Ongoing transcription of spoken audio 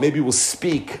Maybe we'll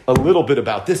speak a little bit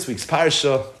about this week's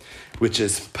parsha, which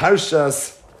is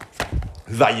Parshas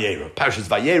Vayera. Parshas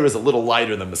Vayera is a little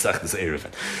lighter than Masechtas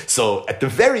Eruvin. So at the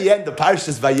very end of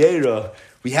Parshas Vayera,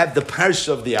 we have the parsha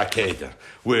of the Akedah,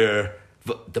 where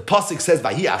the pasuk says,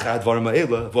 "Vayi achar dvarim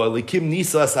ha'ela, v'elikim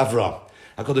nisas Avram."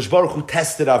 HaKadosh Baruch Hu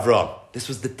tested Avram. This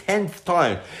was the 10th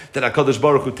time that HaKadosh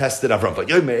Baruch Hu tested Avram.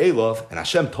 Vayomer Elov, and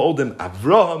Hashem told him,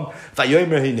 Avram,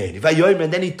 Vayomer Hineni. Vayomer,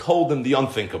 and then he told him the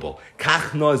unthinkable.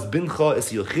 Kach no es bincha,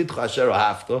 es yochidcha asher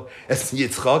ahavta, es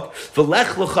Yitzchak,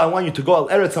 v'lech lecha, I want you to go al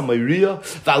Eretz HaMoriyah,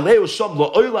 v'aleu shom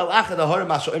lo'oil al achad haharim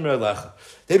asher omer elecha.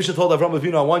 David told Avram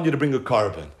Avinu, I want you to bring a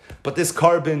carbon. But this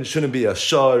carbon shouldn't be a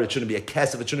shar, it shouldn't be a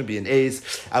kesef, it shouldn't be an ace.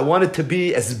 I want it to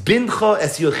be as bincha,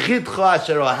 as yochidcha,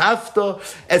 asher ahavta,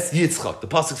 as Yitzchak. The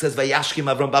pasuk says, Vayashkim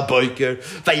Avram ba'boiker,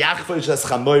 vayachvosh as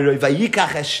chamoiroi,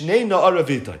 vayikach es shnei na'ar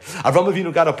avitoi. Avram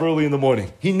Avinu got up early in the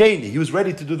morning. He was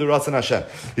ready to do the Ratzon Hashem.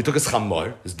 He took his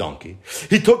chamor, his donkey.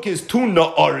 He took his two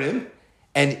na'arim,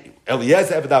 and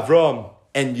Eliezer Eved Avram,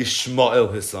 and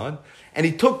Yishmael, his son, and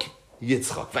he took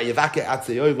Yitzchak, vayevake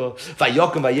atzeyoylo,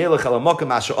 vayokem vayelech alamokem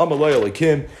asher amaloy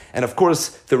elikim, and of course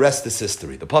the rest is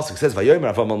history. The pasuk says,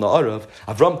 Vayomer Avram al Na'arav.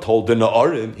 Avram told the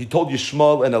Na'arim, he told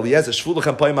Yishmael and Eliezer,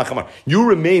 Shvulachem payim achamar. You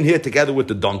remain here together with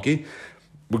the donkey.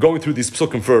 We're going through these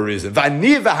psukim for a reason. We're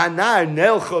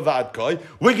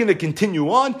going to continue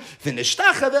on. And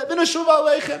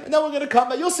then we're going to come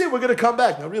back. You'll see, we're going to come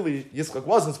back. Now, really, Yitzchak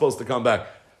wasn't supposed to come back.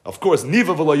 Of course,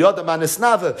 niva v'lo yada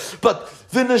manisnave, but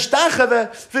v'nishtachave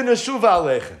v'neshuva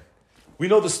aleichem. We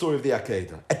know the story of the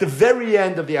Akedah. At the very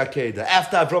end of the Akedah,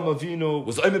 after Avram Avinu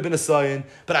was Omer ben Esayin,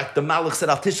 but the Malach said,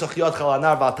 Al tishach yad chal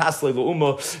anar v'al taslei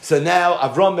v'umo. So now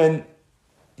Avram and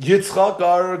Yitzchak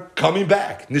are coming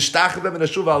back. Nishtachave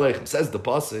v'neshuva aleichem. Says the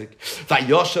pasuk,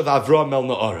 Vayoshav Avram el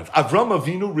Na'arav. Avram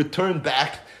Avinu returned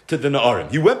back to the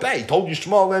Na'arim. He went back. He told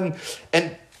Yishmael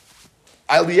and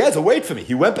Eliezer, wait for me.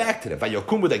 He went back to them.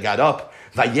 Vayokumu, they got up.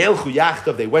 Vayelchu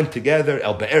yachtav, they went together.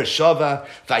 El Be'er Shava.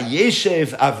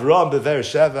 Vayeshev Avram Be'er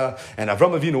Sheva. And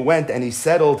Avram Avinu went and he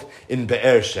settled in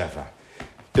Be'er Sheva.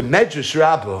 The Medrash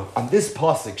Rabbah on this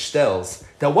pasuk tells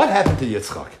that what happened to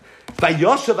Yitzchak?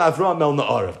 Vayoshev Avram el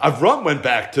Na'arav. Avram went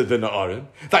back to the Na'arim.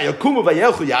 Vayokumu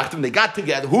vayelchu yachtav, they got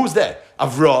together. Who's there?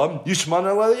 Avram,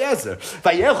 Yishmael, and Eliezer.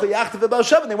 Vayelchu yachtav Be'er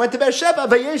Sheva. They went to Be'er Sheva.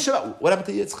 Vayeshev. What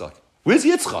happened to Yitzchak? Where's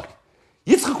Yitzchak?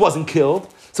 Yitzchak wasn't killed,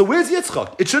 so where's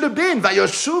Yitzchak? It should have been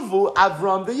Vayoshuvu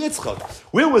Avram veYitzchak.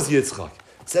 Where was Yitzchak?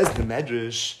 Says the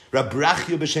Medrash,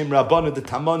 Rabrachya b'shem Rabbana the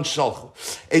Taman Shalcho.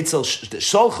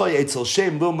 Shalcho Eitzel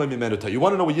Shem Lilma Mimenuta. You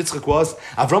want to know what Yitzchak was?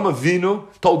 Avram Avinu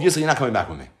told Yitzchak, you're not coming back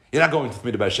with me. You're not going with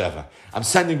me to Beersheba. I'm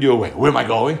sending you away. Where am I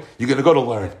going? You're going to go to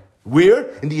learn.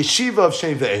 Where? In the yeshiva of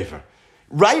Shem ve'Ever.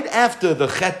 Right after the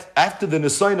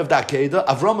Nisayon of the Akedah,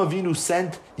 Avram Avinu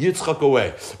sent Yitzchak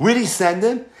away. Where did he send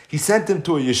him? He sent him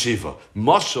to a yeshiva.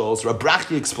 Mashals,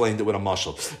 Rabrachi explained it with a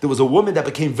mashal. There was a woman that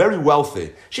became very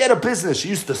wealthy. She had a business. She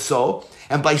used to sew.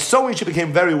 And by sewing, she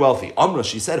became very wealthy. Amra,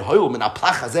 she said,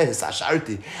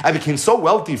 I became so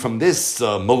wealthy from this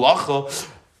malacha.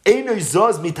 I'm going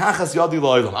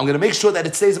to make sure that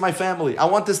it stays in my family. I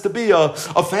want this to be a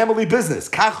family business.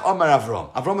 Kach Amar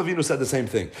Avram. Avram Avinu said the same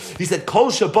thing. He said,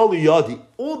 Kol Shabali Yadi,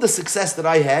 all the success that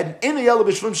I had, Avram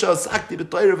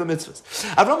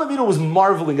Avinu was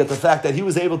marveling at the fact that he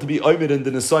was able to be Omer in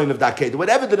the Nisayon of that Akedah.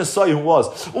 Whatever the Nisayon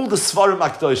was, all the Svarim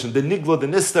Akdoshim, the Nigla, the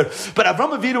Nister, but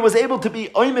Avram Avinu was able to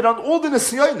be Omer on all the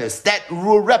Nisayonis that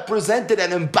were represented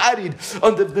and embodied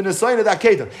on the Nisayon of that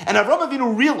Akedah. And Avram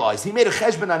Avinu realized, he made a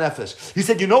cheshbon on nefesh. He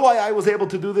said, you know why I was able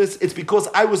to do this? It's because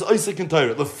I was Isaac in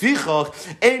Torah.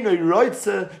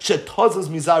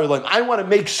 I want to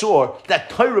make sure that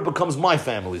Torah becomes my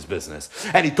family's business.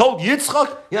 And he told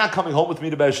Yitzchak, you're not coming home with me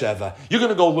to Beersheba. You're going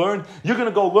to go learn. You're going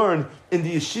to go learn in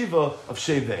the yeshiva of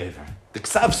Shem ve'Ever. The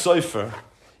Ksav Sofer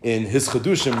in his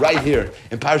Chedushim right here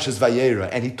in Parashas Vayera,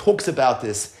 and he talks about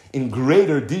this in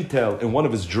greater detail in one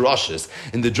of his drushes,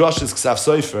 in the drushes Ksav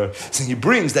Sofer. So he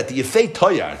brings that the Yefei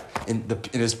Toyar in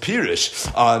his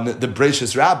Pirush on the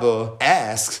Breishis Rabbah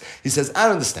asks, he says, I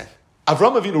don't understand.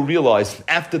 Avram Avinu realized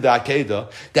after the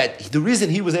Akedah that the reason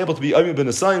he was able to be Omer ben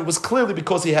Esayin was clearly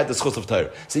because he had the schus of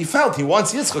Torah. So he felt he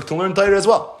wants Yitzchak to learn Torah as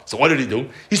well. So what did he do?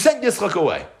 He sent Yitzchak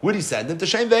away. Where did he send him? To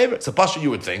Shem ve'Ever. So Pasha,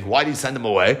 you would think, why did he send him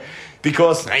away?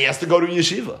 Because he has to go to a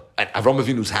yeshiva. And Avram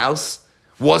Avinu's house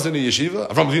wasn't a yeshiva.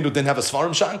 Avram Avinu didn't have a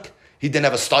Svarim Shank. He didn't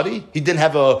have a study. He didn't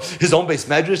have his own base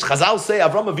medrash. Chazal say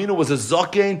Avram Avinu was a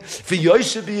zaken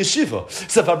v'yoshev v'yeshiva.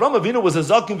 So if Avram Avinu was a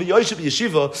zaken v'yoshev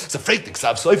v'yeshiva, it's a freak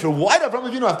Ksav Sofer. Why did Avram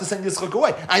Avinu have to send Yitzchak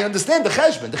away? I understand the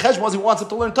cheshbon. The cheshbon was he wants him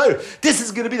to learn Torah. This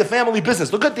is going to be the family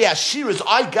business. Look at the ashiras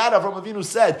I got. Avram Avinu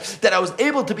said that I was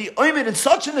able to be oimed in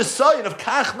such an asayin of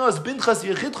kachnos binchas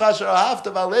yechidcha asher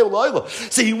ahavta v'aleu lo'ila.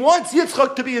 So he wants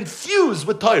Yitzchak to be infused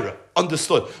with Torah.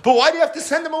 Understood. But why do you have to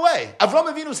send him away?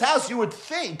 Avram Avinu's house, you would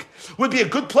think, would be a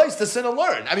good place to sit and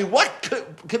learn. I mean, what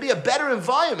could be a better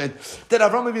environment than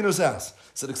Avram Avinu's house?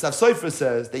 So the Ksav Sofer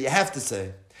says that you have to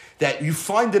say that you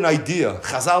find an idea.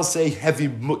 Chazal say, heavy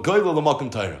goyla l'makom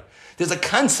Torah. There's a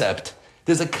concept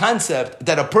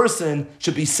that a person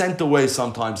should be sent away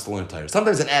sometimes to learn Torah.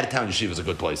 Sometimes an out-of-town yeshiva is a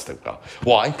good place to go.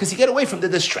 Why? Because you get away from the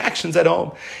distractions at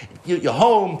home. You're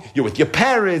home, you're with your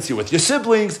parents, you're with your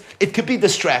siblings. It could be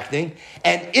distracting.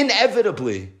 And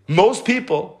inevitably, most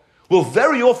people will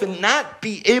very often not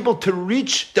be able to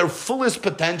reach their fullest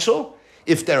potential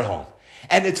if they're home.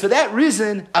 And it's for that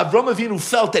reason Avram Avinu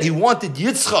felt that he wanted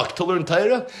Yitzchak to learn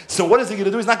Torah. So what is he going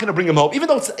to do? He's not going to bring him home, even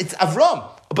though it's Avram,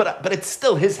 but it's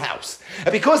still his house.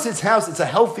 And because it's house, it's a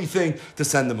healthy thing to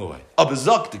send him away.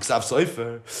 Abazak Ksav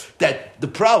Sofer, that the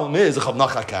problem is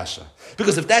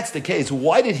because if that's the case,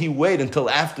 why did he wait until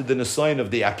after the Nisayon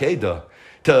of the Akedah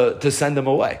to send him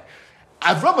away?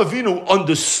 Avram Avinu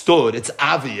understood. It's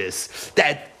obvious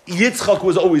that Yitzchak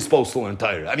was always supposed to learn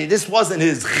Torah. I mean, this wasn't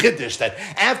his chiddush that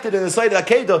after the Nisayon of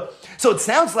the Akedah. So it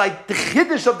sounds like the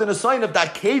chiddush of the Nisayon of the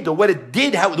Akedah, what it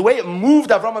did, the way it moved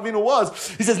Avram Avinu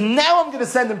was, he says, now I'm going to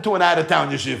send him to an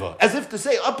out-of-town yeshiva. As if to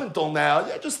say, up until now,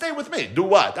 yeah, just stay with me. Do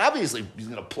what? Obviously, he's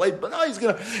going to play, but no,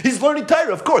 he's learning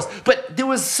Torah, of course. But there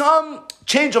was some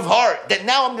change of heart that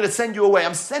now I'm going to send you away.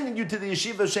 I'm sending you to the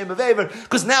yeshiva Shem Avever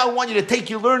because now I want you to take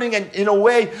your learning and in a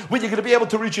way where you're going to be able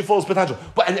to reach your fullest potential.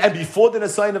 But and before the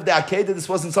Nisayon of the Akedah, this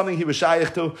wasn't something he was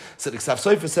shaykh to. So the Ksav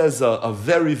Sofer says a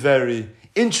very, very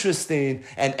interesting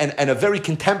and a very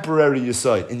contemporary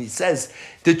yesod. And he says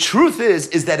the truth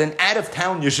is that an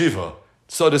out-of-town yeshiva,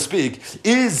 so to speak,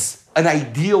 is an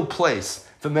ideal place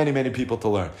for many, many people to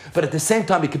learn. But at the same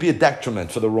time, it could be a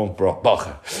detriment for the wrong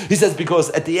bacher. He says, because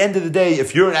at the end of the day,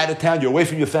 if you're out of town, you're away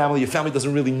from your family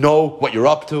doesn't really know what you're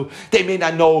up to. They may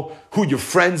not know who your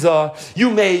friends are.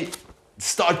 You may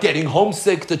start getting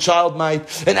homesick, the child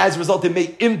might, and as a result, it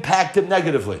may impact him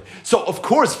negatively. So, of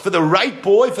course, for the right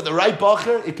boy, for the right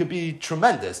bacher, it could be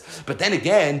tremendous. But then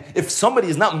again, if somebody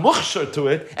is not mukhshar to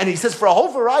it, and he says for a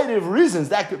whole variety of reasons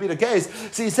that could be the case,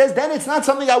 so he says then it's not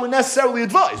something I would necessarily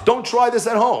advise. Don't try this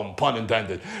at home, pun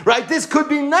intended. Right? This could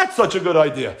be not such a good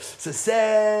idea. So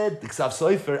said the Ksav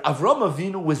Sofer, Avram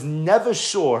Avinu was never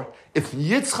sure if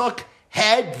Yitzchak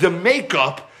had the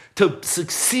makeup to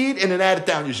succeed in an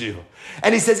out-of-town yeshiva.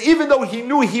 And he says, even though he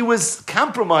knew he was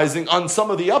compromising on some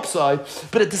of the upside,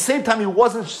 but at the same time, he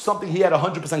wasn't something he had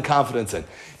 100% confidence in.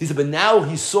 He said, but now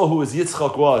he saw who his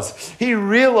Yitzchak was. He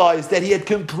realized that he had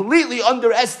completely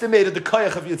underestimated the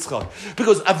koyach of Yitzchak.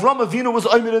 Because Avram Avinu was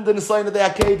oimed in the Nisayon of the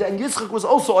Akedah, and Yitzchak was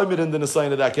also oimed in the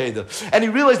Nisayon of the Akedah. And he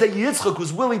realized that Yitzchak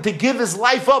was willing to give his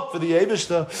life up for the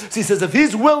Eivishter. So he says, if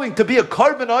he's willing to be a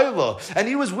Karban Oila, and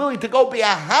he was willing to go be a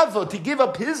Hava, to give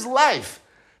up his life,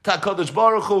 HaKadosh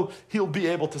Baruch Hu, he'll be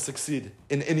able to succeed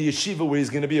in a yeshiva where he's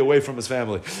going to be away from his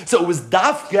family. So it was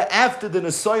Dafka after the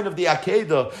Nisayon of the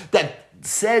Akedah that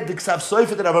said the Ksav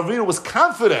Sofer that Avram Avinu was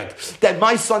confident that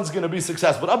my son's going to be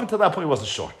successful. But up until that point, he wasn't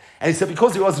sure. And he said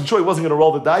because he wasn't sure, he wasn't going to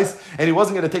roll the dice and he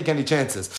wasn't going to take any chances.